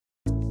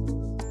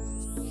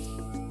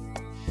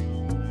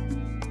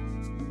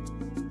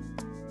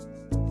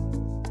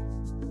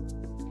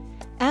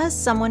As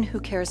someone who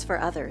cares for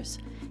others,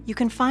 you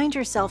can find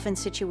yourself in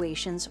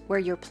situations where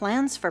your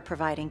plans for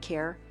providing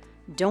care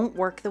don't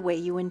work the way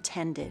you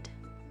intended.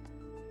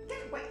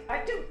 Wait,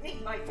 I don't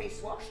need my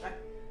face washed.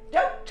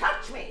 Don't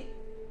touch me!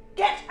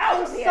 Get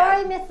out of here!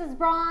 I'm sorry, Mrs.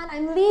 Braun.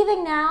 I'm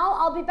leaving now.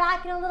 I'll be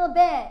back in a little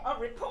bit. I'll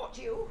report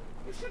you.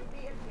 You shouldn't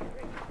be in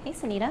here. Hey,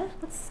 Sunita,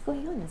 what's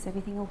going on? Is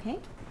everything okay?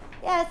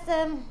 Yes,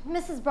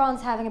 Mrs.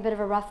 Braun's having a bit of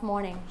a rough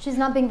morning. She's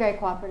not being very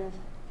cooperative.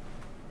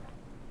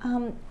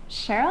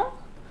 Cheryl?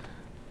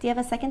 Do you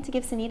have a second to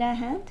give Sunita a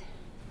hand?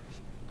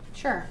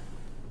 Sure.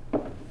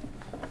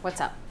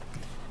 What's up?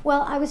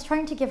 Well, I was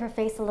trying to give her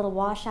face a little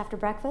wash after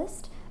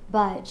breakfast,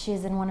 but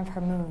she's in one of her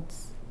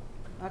moods.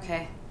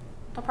 Okay.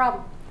 No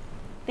problem.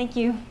 Thank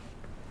you.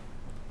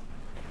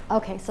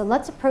 Okay, so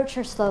let's approach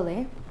her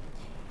slowly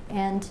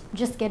and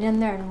just get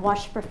in there and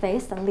wash her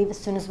face and leave as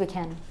soon as we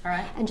can. All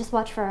right. And just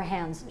watch for her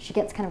hands. She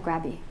gets kind of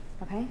grabby,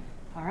 okay?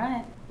 All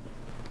right.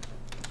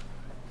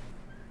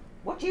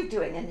 What are you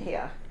doing in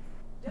here?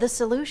 The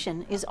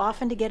solution is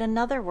often to get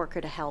another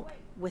worker to help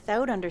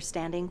without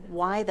understanding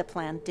why the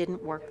plan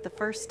didn't work the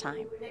first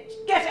time.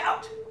 Get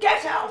out!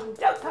 Get out and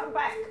don't come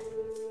back!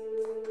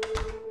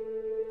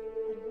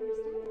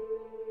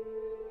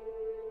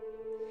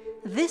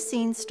 This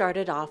scene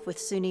started off with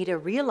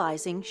Sunita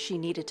realizing she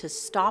needed to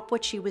stop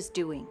what she was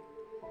doing.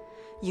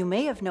 You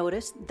may have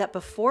noticed that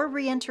before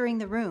re-entering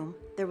the room,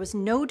 there was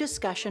no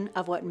discussion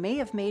of what may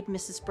have made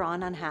Mrs.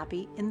 Braun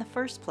unhappy in the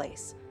first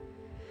place.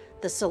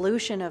 The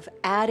solution of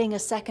adding a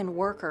second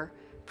worker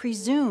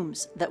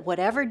presumes that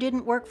whatever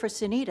didn't work for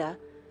Sunita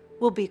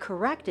will be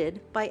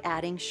corrected by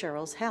adding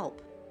Cheryl's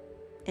help.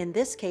 In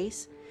this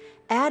case,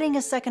 adding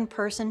a second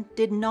person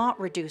did not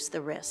reduce the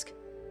risk,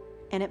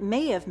 and it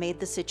may have made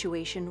the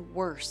situation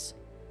worse.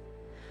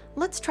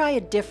 Let's try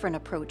a different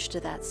approach to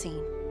that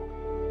scene.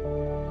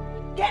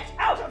 Get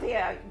out of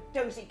here, you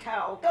dozy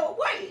cow! Go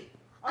away!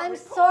 I'm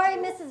sorry,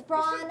 Mrs.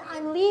 Braun.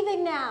 I'm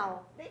leaving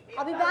now.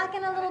 I'll be back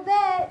in a little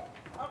bit.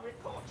 I'll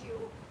report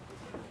you.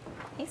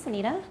 Hey,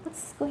 Sunita,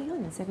 what's going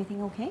on? Is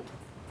everything okay?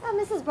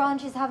 Mrs. Braun,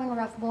 she's having a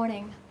rough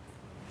morning.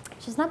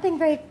 She's not being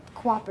very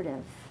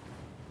cooperative.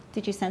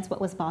 Did you sense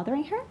what was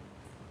bothering her?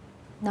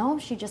 No,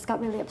 she just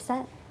got really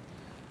upset.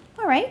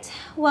 All right,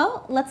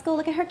 well, let's go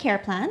look at her care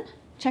plan,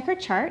 check her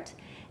chart,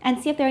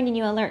 and see if there are any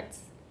new alerts.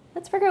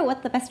 Let's figure out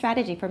what the best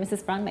strategy for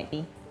Mrs. Braun might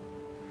be.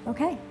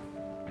 Okay.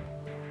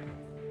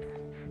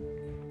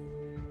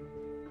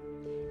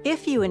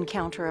 If you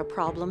encounter a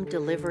problem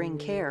delivering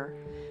care,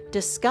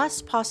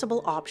 discuss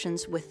possible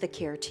options with the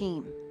care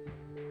team.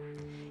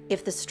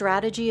 If the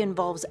strategy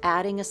involves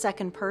adding a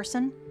second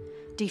person,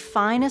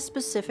 define a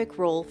specific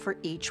role for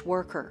each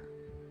worker.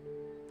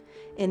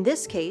 In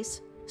this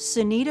case,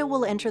 Sunita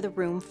will enter the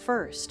room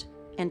first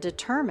and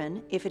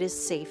determine if it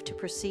is safe to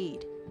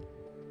proceed.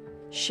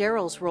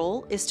 Cheryl's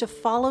role is to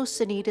follow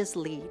Sunita's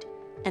lead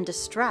and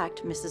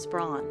distract Mrs.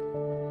 Braun.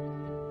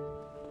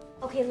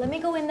 Okay, let me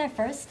go in there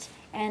first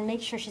and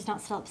make sure she's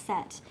not still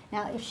upset.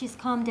 Now, if she's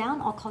calmed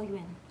down, I'll call you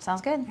in.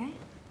 Sounds good. Okay?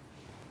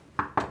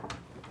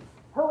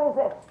 Who is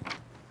it?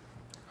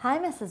 Hi,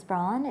 Mrs.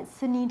 Braun. It's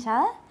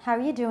Sunita. How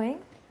are you doing?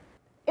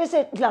 Is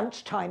it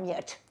lunchtime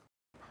yet?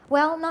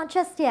 Well, not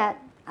just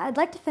yet. I'd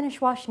like to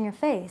finish washing your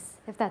face,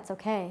 if that's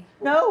okay.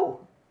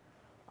 No.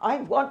 I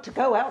want to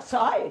go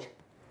outside.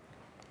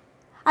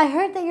 I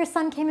heard that your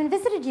son came and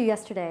visited you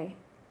yesterday.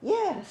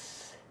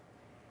 Yes.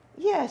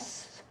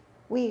 Yes.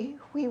 We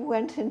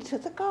went into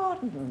the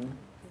garden.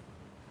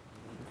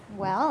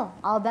 Well,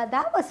 I'll bet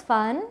that was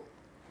fun.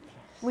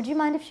 Would you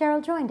mind if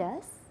Cheryl joined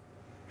us?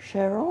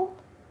 Cheryl?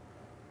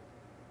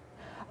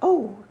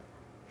 Oh,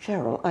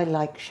 Cheryl. I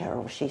like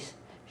Cheryl. She's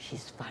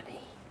funny.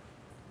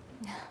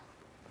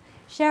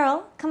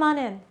 Cheryl, come on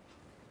in.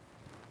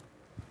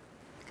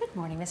 Good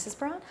morning, Mrs.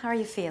 Braun. How are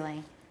you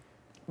feeling?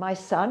 My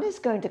son is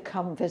going to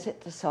come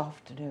visit this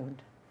afternoon.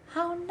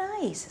 How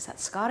nice. Is that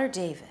Scott or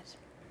David?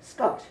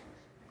 Scott.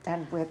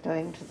 And we're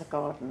going to the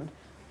garden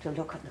to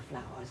look at the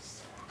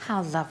flowers.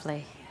 How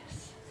lovely.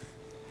 Yes.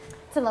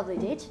 It's a lovely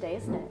day today,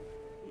 isn't it?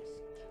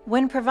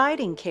 When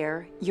providing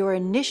care, your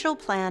initial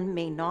plan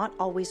may not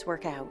always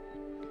work out.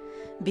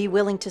 Be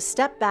willing to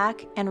step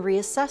back and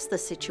reassess the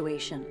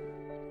situation.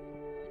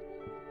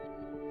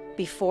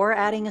 Before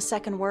adding a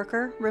second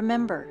worker,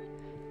 remember,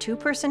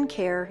 two-person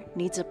care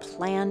needs a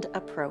planned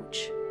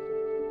approach.